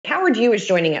Howard Yu is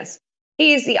joining us.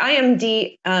 He is the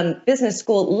IMD Business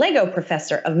School Lego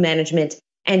Professor of Management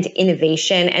and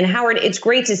Innovation. And Howard, it's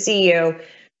great to see you.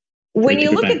 When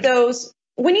you look at those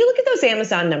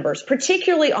Amazon numbers,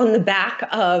 particularly on the back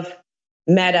of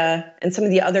Meta and some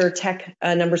of the other tech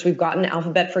numbers we've gotten,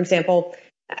 Alphabet, for example,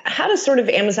 how does sort of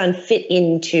Amazon fit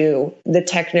into the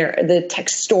tech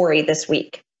story this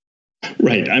week?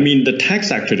 Right. I mean, the tech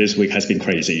sector this week has been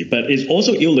crazy, but it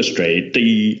also illustrates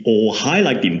or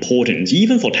highlight the importance,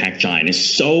 even for tech giant,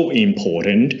 is so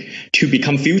important to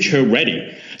become future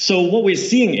ready. So what we're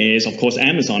seeing is, of course,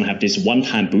 Amazon have this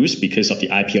one-time boost because of the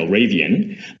IPO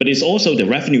Ravian, but it's also the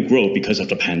revenue growth because of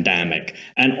the pandemic.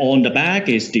 And on the back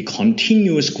is the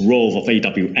continuous growth of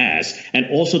AWS and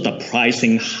also the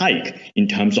pricing hike in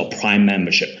terms of Prime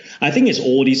membership. I think it's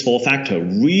all these four factors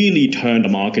really turn the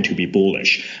market to be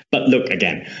bullish. But look,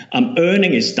 again,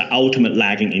 earning is the ultimate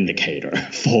lagging indicator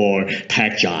for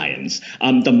tech giants.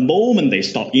 The moment they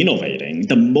stop innovating,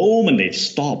 the moment they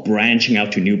stop branching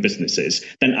out to new businesses,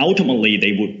 then ultimately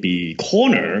they would be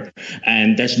cornered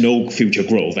and there's no future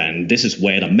growth. And this is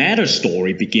where the Meta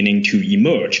story beginning to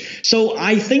emerge. So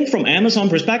I think from Amazon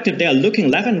perspective, they are looking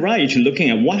left and right to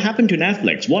looking at what happened to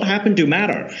Netflix, what happened to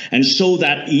Meta. And so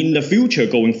that in the future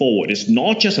going forward, it's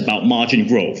not just about margin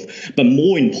growth, but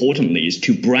more importantly is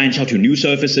to branch out to new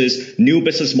services, new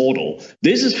business model.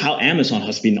 This is how Amazon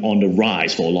has been on the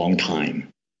rise for a long time.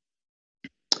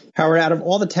 Howard, out of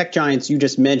all the tech giants you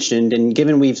just mentioned, and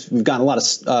given we've gotten a lot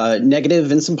of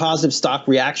negative and some positive stock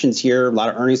reactions here, a lot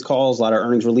of earnings calls, a lot of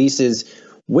earnings releases,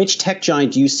 which tech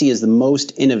giant do you see as the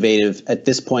most innovative at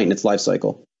this point in its life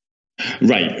cycle?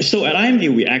 Right. So at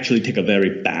IMD, we actually take a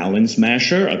very balanced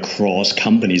measure across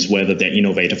companies, whether they're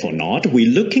innovative or not.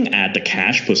 We're looking at the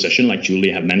cash position, like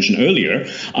Julie had mentioned earlier.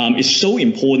 It's so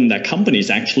important that companies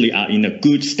actually are in a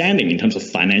good standing in terms of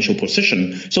financial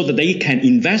position so that they can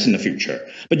invest in the future.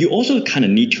 But you also kind of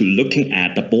need to looking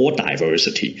at the board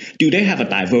diversity. Do they have a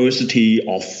diversity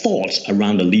of thoughts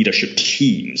around the leadership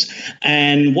teams?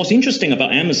 And what's interesting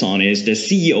about Amazon is the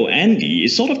CEO, Andy,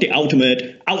 is sort of the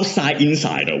ultimate outside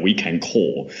insider, we can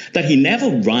call, that he never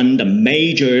run the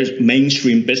major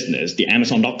mainstream business, the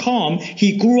Amazon.com.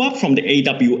 He grew up from the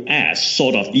AWS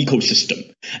sort of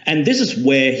ecosystem. And this is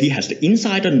where he has the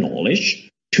insider knowledge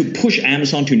to push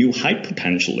Amazon to new height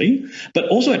potentially, but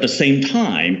also at the same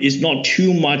time is not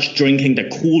too much drinking the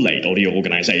Kool-Aid of the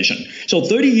organization. So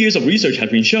 30 years of research has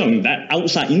been shown that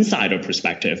outside insider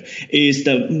perspective is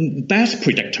the best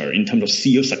predictor in terms of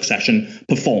CEO succession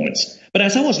performance. But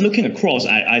as I was looking across,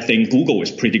 I think Google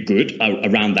is pretty good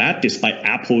around that. Despite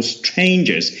Apple's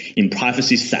changes in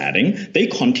privacy setting, they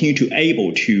continue to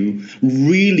able to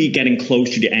really getting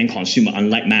close to the end consumer,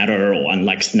 unlike Meta or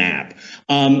unlike Snap.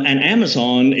 And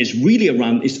Amazon is really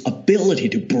around its ability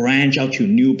to branch out to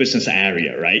new business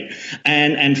area, right?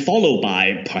 And followed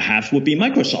by perhaps would be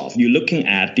Microsoft. You're looking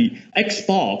at the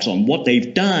Xbox on what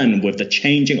they've done with the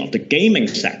changing of the gaming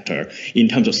sector in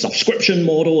terms of subscription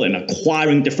model and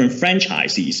acquiring different franchises.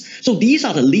 So these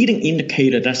are the leading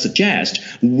indicators that suggest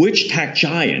which tech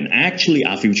giant actually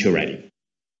are future ready.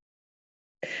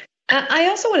 I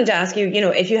also wanted to ask you,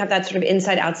 if you have that sort of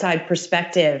inside-outside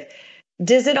perspective,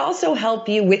 does it also help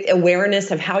you with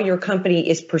awareness of how your company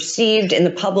is perceived in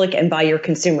the public and by your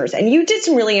consumers? And you did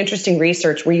some really interesting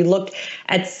research where you looked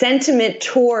at sentiment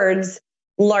towards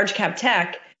large cap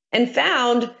tech and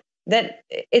found that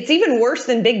it's even worse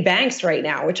than big banks right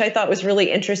now, which I thought was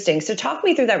really interesting. So talk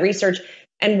me through that research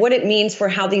and what it means for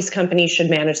how these companies should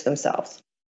manage themselves.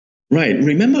 Right.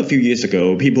 Remember a few years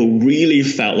ago, people really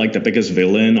felt like the biggest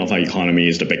villain of our economy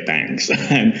is the big banks.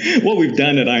 And what we've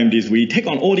done at IMD is we take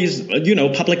on all these,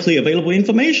 publicly available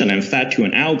information and fed to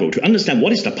an algo to understand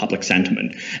what is the public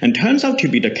sentiment. And turns out to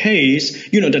be the case,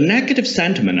 the negative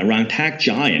sentiment around tech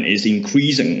giant is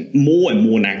increasing more and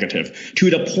more negative to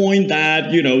the point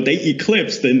that, they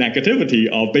eclipse the negativity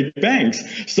of big banks.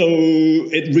 So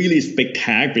it really is big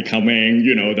tech becoming,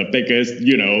 the biggest,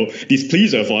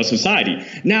 displeaser for our society.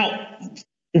 Now,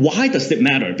 why does it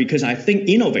matter? Because I think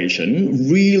innovation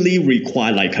really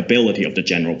requires likability of the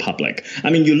general public. I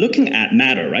mean, you're looking at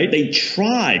Meta, right? They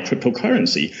tried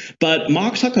cryptocurrency, but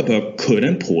Mark Zuckerberg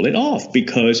couldn't pull it off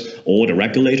because all the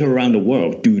regulators around the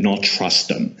world do not trust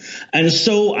them. And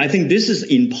so I think this is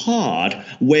in part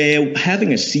where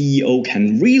having a CEO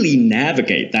can really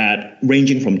navigate that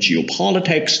ranging from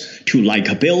geopolitics to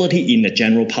likability in the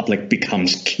general public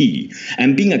becomes key.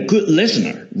 And being a good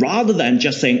listener, rather than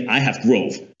just saying, I have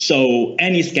growth, so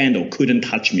any scandal couldn't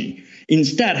touch me.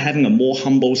 Instead, having a more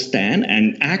humble stand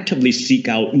and actively seek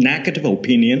out negative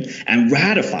opinion and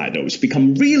ratify those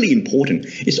become really important.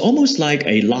 It's almost like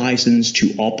a license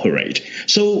to operate.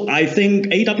 So I think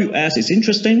AWS is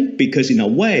interesting because in a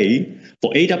way,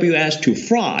 for AWS to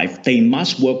thrive, they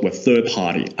must work with third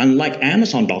party. Unlike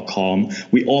Amazon.com,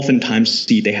 we oftentimes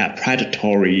see they have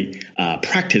predatory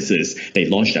practices. They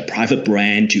launched a private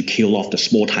brand to kill off the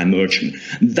small-time merchant.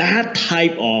 That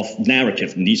type of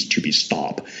narrative needs to be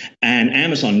stopped. And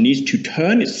Amazon needs to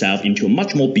turn itself into a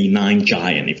much more benign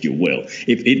giant, if you will,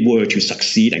 if it were to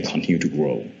succeed and continue to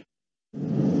grow.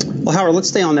 Well, Howard, let's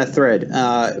stay on that thread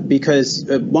because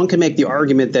one can make the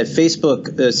argument that Facebook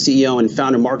CEO and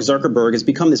founder Mark Zuckerberg has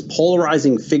become this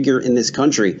polarizing figure in this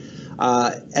country.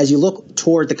 As you look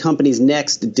toward the company's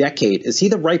next decade, is he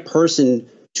the right person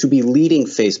to be leading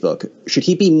Facebook? Should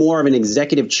he be more of an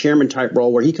executive chairman type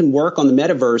role where he can work on the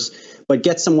metaverse, but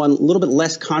get someone a little bit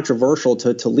less controversial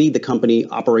to lead the company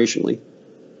operationally?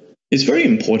 It's very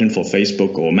important for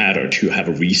Facebook or Meta to have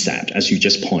a reset, as you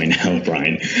just point out,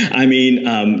 Brian. I mean,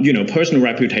 personal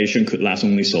reputation could last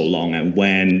only so long. And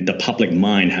when the public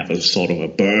mind have a sort of a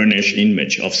burnished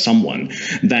image of someone,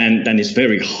 then it's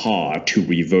very hard to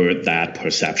revert that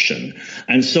perception.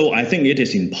 And so I think it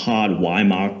is in part why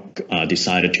Mark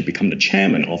decided to become the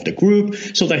chairman of the group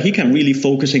so that he can really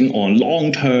focusing on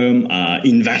long-term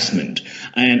investment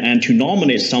and to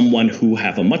nominate someone who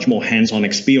have a much more hands-on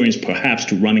experience perhaps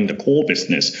to running the core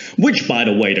business, which, by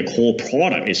the way, the core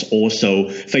product is also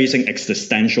facing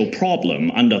existential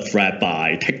problem under threat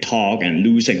by TikTok and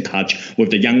losing touch with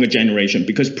the younger generation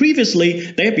because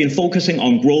previously they have been focusing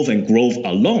on growth and growth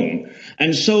alone.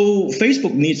 And so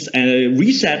Facebook needs a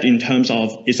reset in terms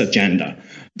of its agenda.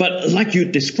 But like you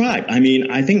described, I mean,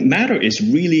 I think Meta is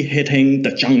really hitting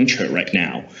the juncture right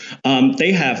now.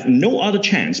 They have no other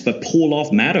chance but pull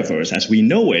off Metaverse as we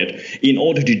know it in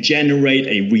order to generate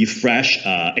a refresh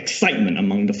excitement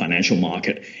among the financial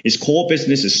market. Its core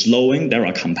business is slowing. There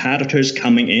are competitors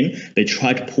coming in. They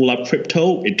try to pull up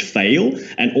crypto. It failed.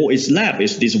 And all is left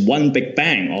is this one big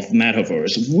bang of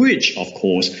Metaverse, which, of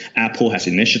course, Apple has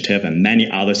initiative and many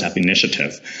others have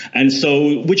initiative. And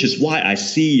so, which is why I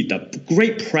see the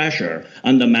great pressure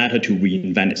under Meta to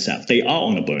reinvent itself. They are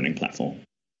on a burning platform.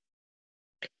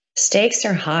 Stakes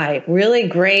are high. Really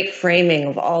great framing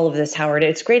of all of this, Howard.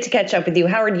 It's great to catch up with you.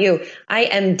 Howard Yu,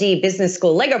 IMD Business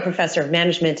School, Lego Professor of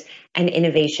Management and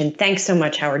Innovation. Thanks so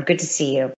much, Howard. Good to see you.